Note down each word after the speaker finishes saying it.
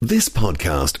This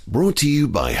podcast brought to you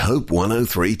by Hope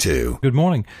 1032. Good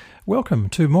morning. Welcome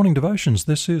to Morning Devotions.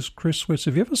 This is Chris Switz.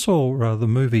 If you ever saw the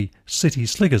movie City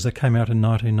Slickers that came out in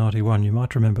 1991, you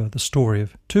might remember the story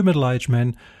of two middle-aged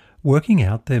men working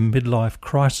out their midlife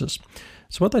crisis.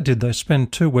 So what they did, they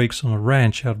spent 2 weeks on a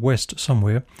ranch out west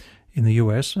somewhere in the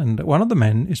US, and one of the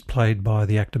men is played by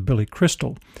the actor Billy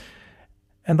Crystal.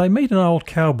 And they meet an old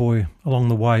cowboy along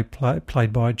the way,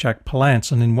 played by Jack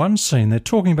Palance, and in one scene they're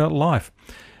talking about life.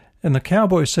 And the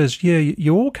cowboy says, yeah,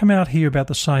 you all come out here about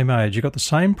the same age. You've got the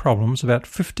same problems, about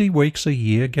 50 weeks a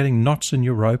year, getting knots in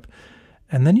your rope.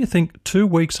 And then you think 2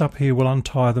 weeks up here will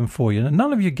untie them for you. And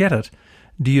none of you get it.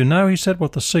 Do you know, he said,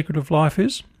 what the secret of life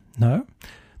is? No,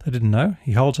 they didn't know.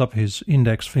 He holds up his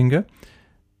index finger.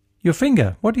 Your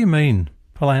finger, what do you mean?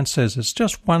 Palance says, it's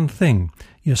just one thing.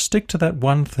 You stick to that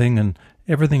one thing and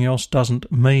everything else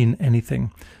doesn't mean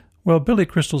anything. Well, Billy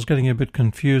Crystal's getting a bit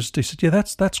confused. He said, yeah,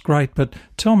 that's great, but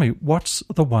tell me, what's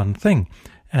the one thing?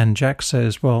 And Jack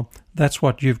says, well, that's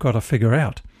what you've got to figure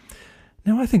out.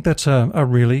 Now, I think that's a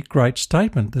really great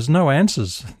statement. There's no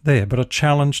answers there, but a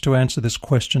challenge to answer this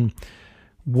question,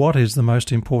 what is the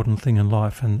most important thing in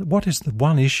life? And what is the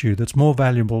one issue that's more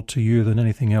valuable to you than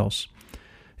anything else?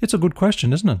 It's a good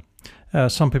question, isn't it?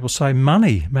 Some people say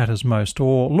money matters most,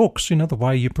 or looks, the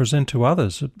way you present to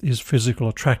others is physical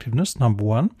attractiveness, number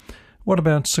one. What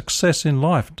about success in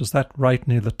life? Does that rate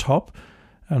near the top?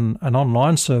 An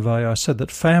online survey, I said that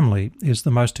family is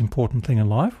the most important thing in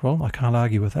life. Well, I can't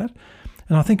argue with that.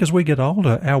 And I think as we get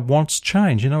older, our wants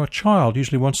change. A child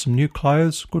usually wants some new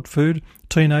clothes, good food.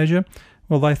 Teenager,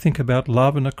 well, they think about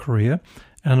love and a career.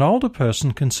 And an older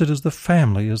person considers the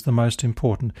family as the most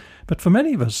important. But for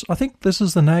many of us, I think this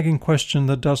is the nagging question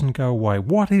that doesn't go away.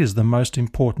 What is the most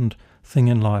important thing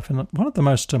in life? And one of the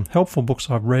most helpful books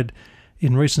I've read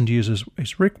in recent years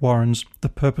is Rick Warren's The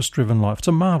Purpose-Driven Life. It's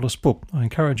a marvellous book. I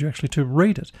encourage you actually to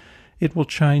read it. It will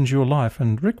change your life.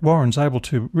 And Rick Warren's able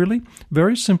to really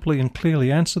very simply and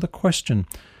clearly answer the question,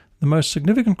 the most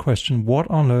significant question, what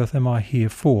on earth am I here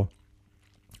for?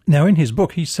 Now, in his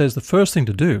book, he says the first thing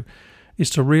to do is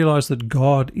to realize that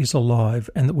God is alive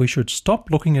and that we should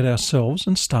stop looking at ourselves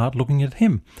and start looking at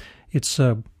Him. It's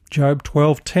Job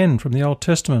 12:10 from the Old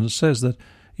Testament. It says that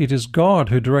it is God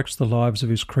who directs the lives of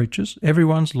His creatures.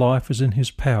 Everyone's life is in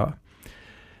His power.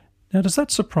 Now, does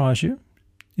that surprise you?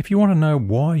 If you want to know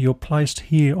why you're placed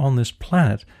here on this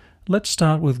planet, let's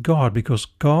start with God, because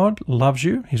God loves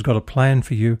you. He's got a plan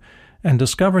for you, and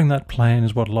discovering that plan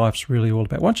is what life's really all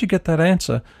about. Once you get that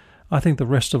answer, I think the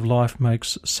rest of life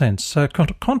makes sense. So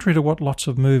contrary to what lots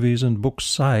of movies and books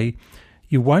say,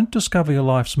 you won't discover your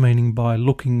life's meaning by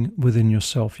looking within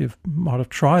yourself. You might have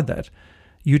tried that.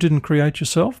 You didn't create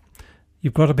yourself.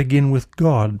 You've got to begin with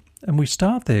God. And we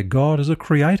start there. God is a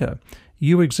creator.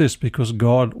 You exist because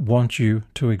God wants you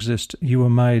to exist. You were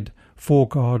made for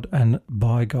God and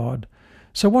by God.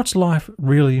 So what's life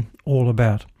really all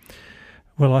about?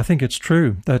 Well, I think it's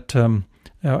true that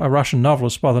a Russian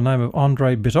novelist by the name of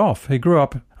Andrei Bitov, he grew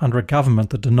up under a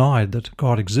government that denied that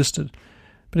God existed.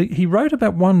 But he wrote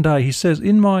about one day, he says,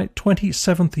 in my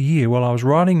 27th year, while I was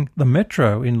riding the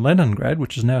metro in Leningrad,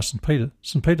 which is now St.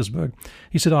 Petersburg,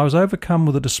 he said, I was overcome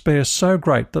with a despair so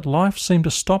great that life seemed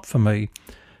to stop for me.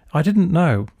 I didn't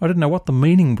know what the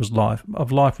meaning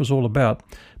of life was all about.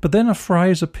 But then a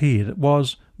phrase appeared. It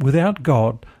was, without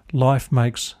God, life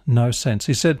makes no sense.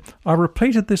 He said, I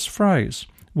repeated this phrase,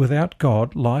 without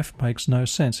God, life makes no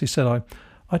sense. He said,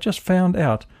 I just found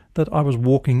out that I was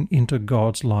walking into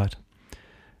God's light.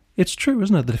 It's true,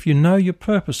 isn't it, that if you know your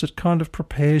purpose, it kind of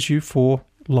prepares you for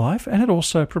life, and it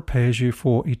also prepares you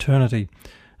for eternity.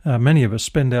 Many of us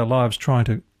spend our lives trying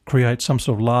to create some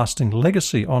sort of lasting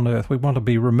legacy on earth. We want to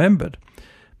be remembered.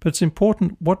 But it's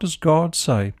important, what does God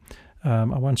say? I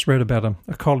once read about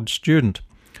a college student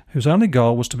whose only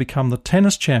goal was to become the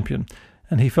tennis champion,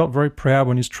 and he felt very proud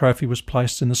when his trophy was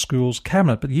placed in the school's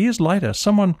cabinet. But years later,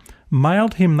 someone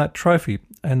mailed him that trophy,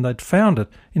 and they'd found it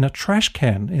in a trash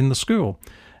can in the school.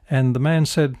 And the man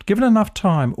said, given enough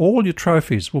time, all your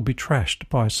trophies will be trashed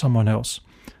by someone else.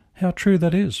 How true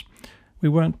that is. We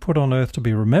weren't put on earth to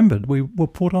be remembered. We were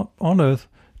put on earth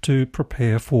to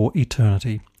prepare for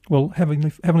eternity. Well,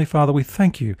 Heavenly Father, we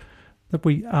thank you that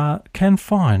we can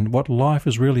find what life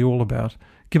is really all about.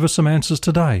 Give us some answers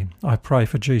today, I pray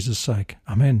for Jesus' sake.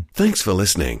 Amen. Thanks for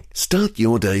listening. Start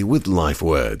your day with Life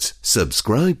Words.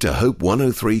 Subscribe to Hope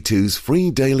 1032's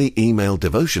free daily email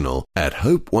devotional at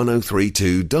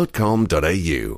hope1032.com.au.